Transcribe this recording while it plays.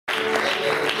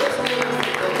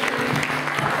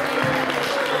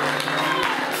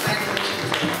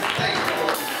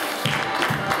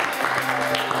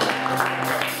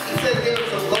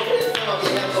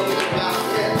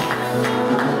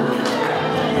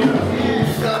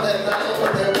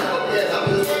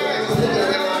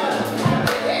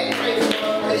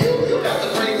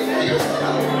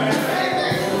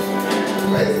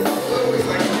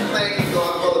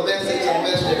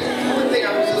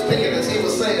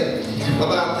saying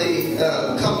about the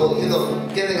couple, you know,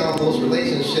 getting on those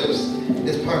relationships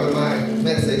is part of my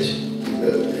message.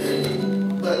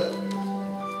 But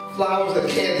flowers and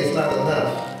candy is not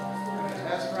enough.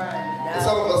 That's right. And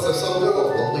some of us are so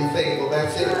willful, we think, well,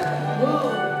 that's it.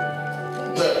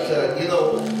 But, you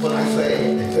know, when I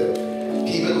say,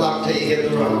 keep it locked till you get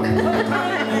the rock.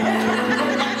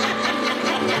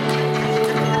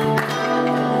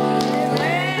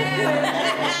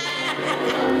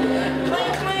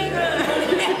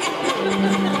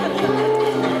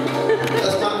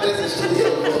 That's my message to the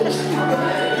young folks.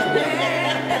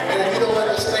 And if you don't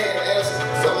understand, ask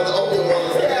some of the older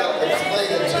ones to help explain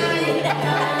it to you.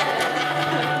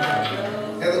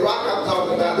 And the rock I'm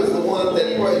talking about is the one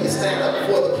that where you stand up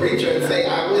before the preacher and say,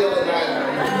 I will,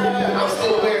 and I'm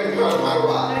still wearing the front of my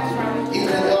rock. He's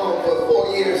been gone for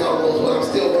 4 years almost, but I'm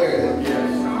still wearing it.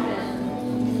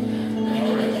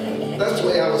 That's the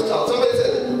way I was taught.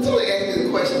 Somebody asked me the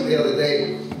question the other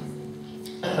day,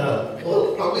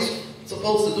 well, are we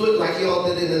supposed to do it like y'all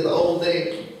did it in the old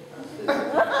days? Well,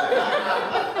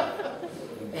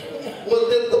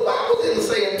 the Bible didn't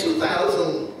say in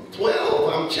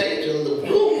 2012 I'm changing the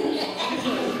rules.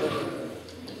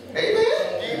 Amen?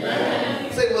 Amen.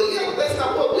 You say, well, yeah, but that's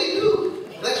not what we do.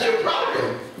 That's your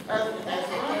problem.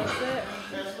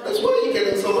 That's why you get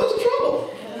in so much trouble.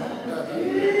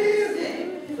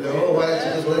 Oh, why don't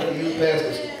you just let the youth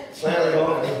pastor sign it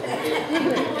off and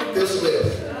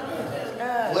dismiss?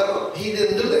 Well, he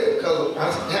didn't do that because I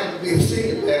happen to be the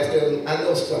senior pastor and I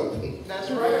know something. That's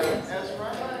right. That's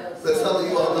right. That some of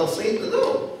you all don't seem to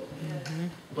know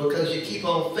because you keep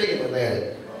on failing at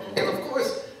it. And of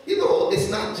course, you know, it's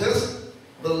not just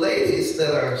the ladies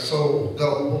that are so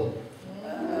gullible.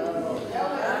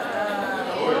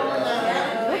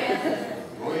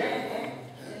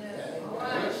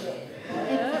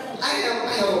 I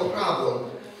have a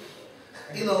problem.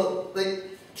 You know, they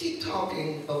keep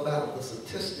talking about the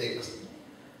statistics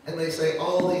and they say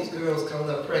all these girls coming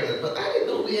up pregnant, but I didn't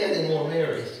know we had any more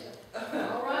Marys.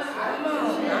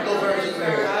 No Virgin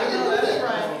Mary. I didn't know that. That's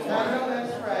right.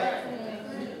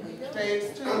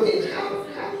 I mean, how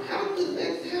did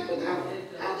that happen?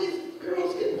 How these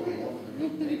girls get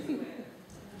pregnant?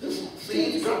 Just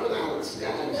seeds dropping out of the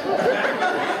sky.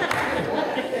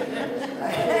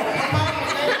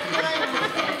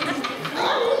 I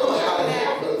don't know how it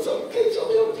happened. So can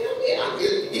somebody tell me?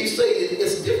 You say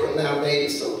it's different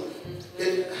nowadays, so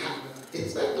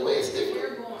is that the way it's different?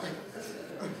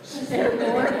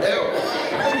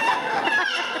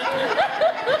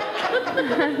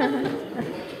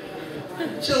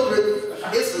 Children,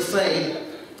 it's the same.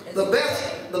 The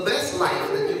best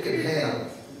life that you can have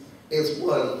is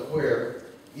one where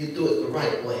you do it the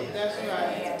right way. That's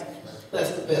right.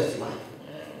 That's the best life.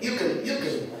 You can,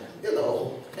 you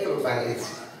know,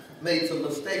 everybody's made some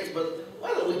mistakes, but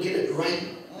why don't we get it right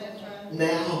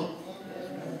now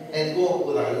and go on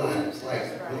with our lives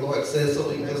like the Lord says, so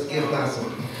we can just give God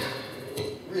some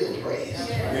real praise.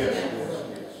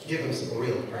 Give him some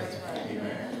real praise.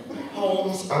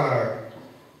 Homes are,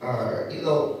 you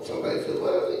know, somebody said,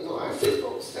 well, you know, I see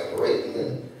folks separating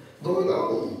and going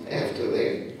on after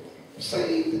they're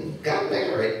saved and got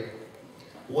married.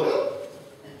 Well,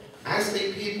 I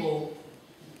see people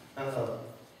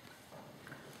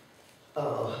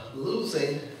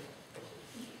losing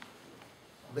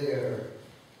their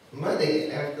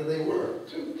money after they work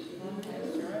too.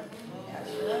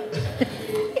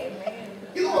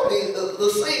 You know, I mean, the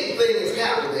same thing is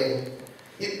happening.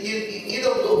 You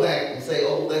don't go back and say,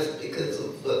 oh, that's because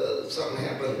of something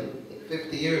happened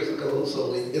 50 years ago,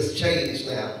 so it's changed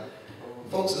now.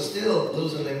 Folks are still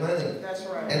losing their money. That's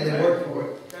right. And they work for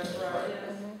it. That's right.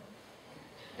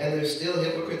 And there's still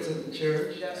hypocrites in the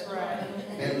church. That's right.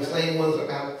 And the same ones are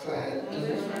outside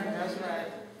too. That's right.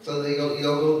 So you don't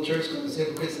go to church because there's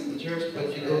hypocrites in the church,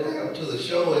 but you go down to the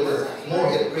show and there's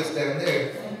more hypocrites down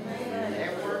there.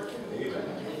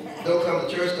 Don't come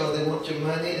to church because they want your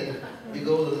money, and you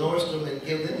go to Nordstrom and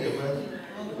give them your money.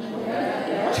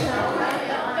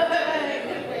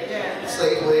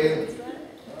 Safeway and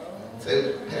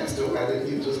say, Pastor, why didn't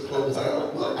you just close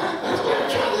out? Well, that's what I'm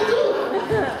trying to do.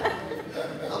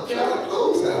 I'm trying to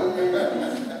close out.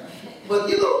 But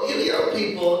you know, you young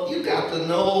people, you got to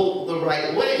know the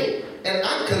right way. And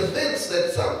I'm convinced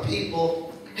that some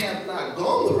people have not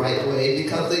gone the right way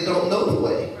because they don't know the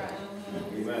way.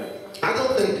 I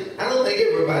don't think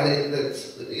everybody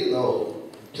that's, you know,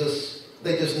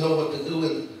 they just know what to do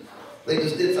and they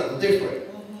just did something different.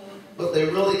 But they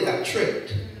really got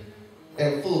tricked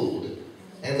and fooled.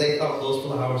 And they thought those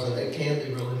flowers and that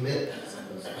candy really meant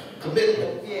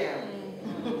commitment. Yeah.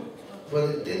 But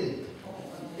it didn't.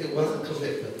 It wasn't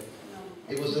commitment.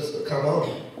 It was just a come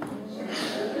on.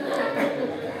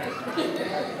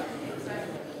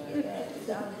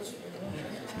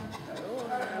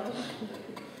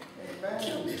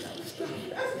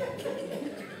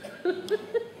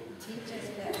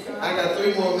 I got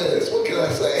 3 more minutes. What can I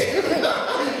say?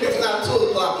 It's not 2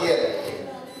 o'clock yet.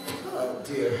 Oh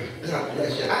dear. God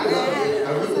bless you. I love it. I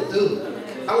really do.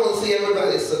 I want to see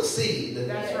everybody succeed.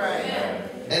 That's right.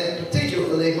 And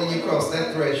particularly when you cross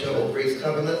that threshold, Grace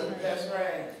Covenant, That's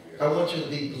right. I want you to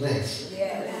be blessed.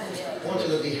 I want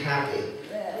you to be happy.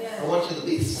 I want you to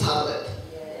be solid.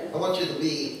 I want you to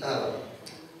be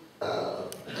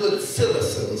good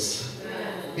citizens.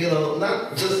 You know,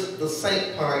 not just the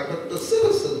saint part, but the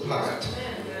citizen part.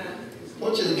 I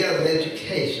want you to get an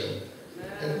education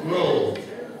and grow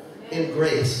in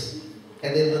grace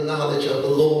and in the knowledge of the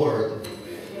Lord.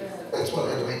 That's what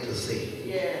I'd like to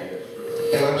see.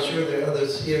 And I'm sure there are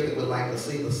others here that would like to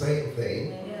see the same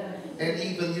thing. And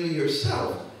even you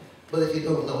yourself. But if you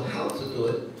don't know how to do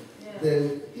it,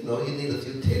 then, you know, you need a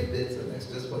few tidbits, and that's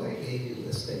just what I gave you in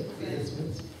the state of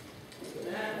business.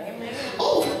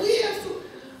 Oh, we have to.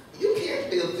 You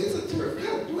can't be a visitor.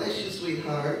 God bless you,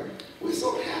 sweetheart. We're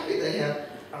so happy to have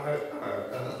our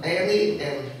Annie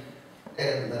and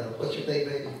what's your name,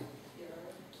 baby?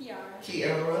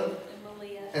 Kiara.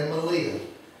 And Malia.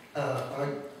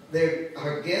 They're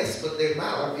our guests, but they're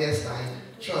not our guests. I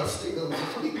trust they're going to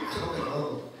just be coming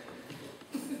on.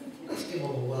 Let's give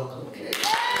them a welcome, okay?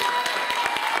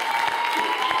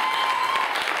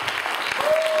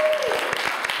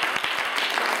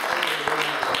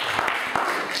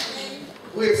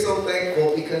 We're so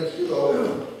thankful because, you know,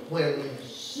 when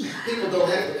people don't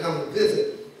have to come and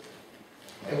visit,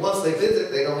 and once they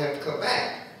visit, they don't have to come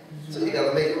back. So you got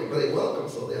to make everybody welcome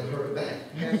so they'll hurry back.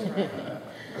 That's right.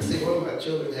 I see one of my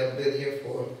children haven't been here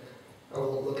for, I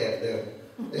won't look at them.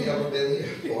 They haven't been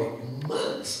here for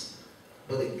months,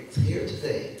 but it's here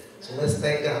today. So let's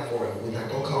thank God for it. We're not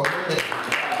going to call them name.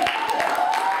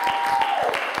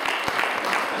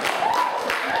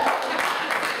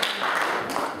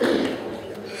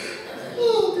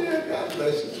 Oh, dear, God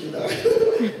bless you, sweetheart.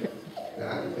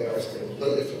 I'm embarrassed him, but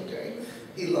it's okay.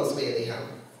 He loves me anyhow.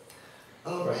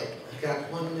 All right, I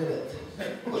got 1 minute.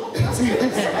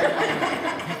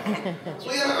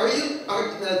 Sweetheart,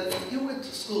 you went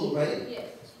to school, right? Yes.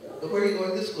 But where are you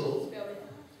going to school?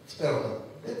 Spelman.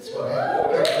 That's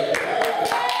right.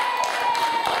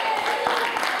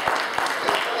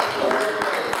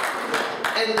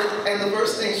 And the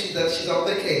first thing she does, she's on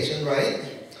vacation, right?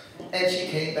 And she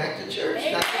came back to church.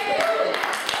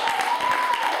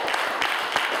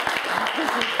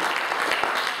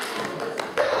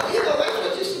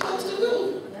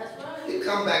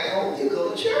 Come back home, you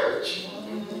go to church.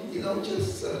 You don't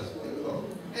just, you know,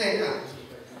 hang out.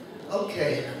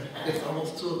 Okay, it's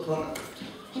almost 2 o'clock.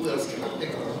 Who else can I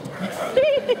pick on?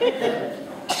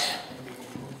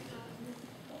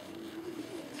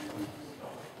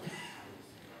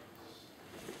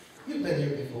 You've been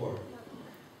here before.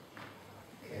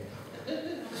 Okay.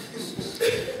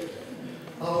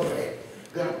 All right.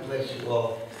 God bless you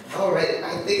all. All right,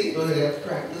 I think you're going to have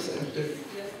practice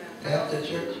after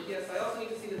church. Yes, I also need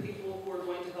to see the people who are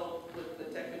going to help with the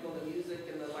technical, the music,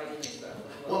 and the lighting and stuff.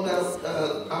 Well, now,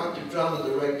 our drama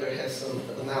director has some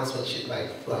announcements she'd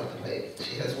like to make.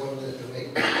 She has 1 minute to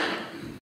make.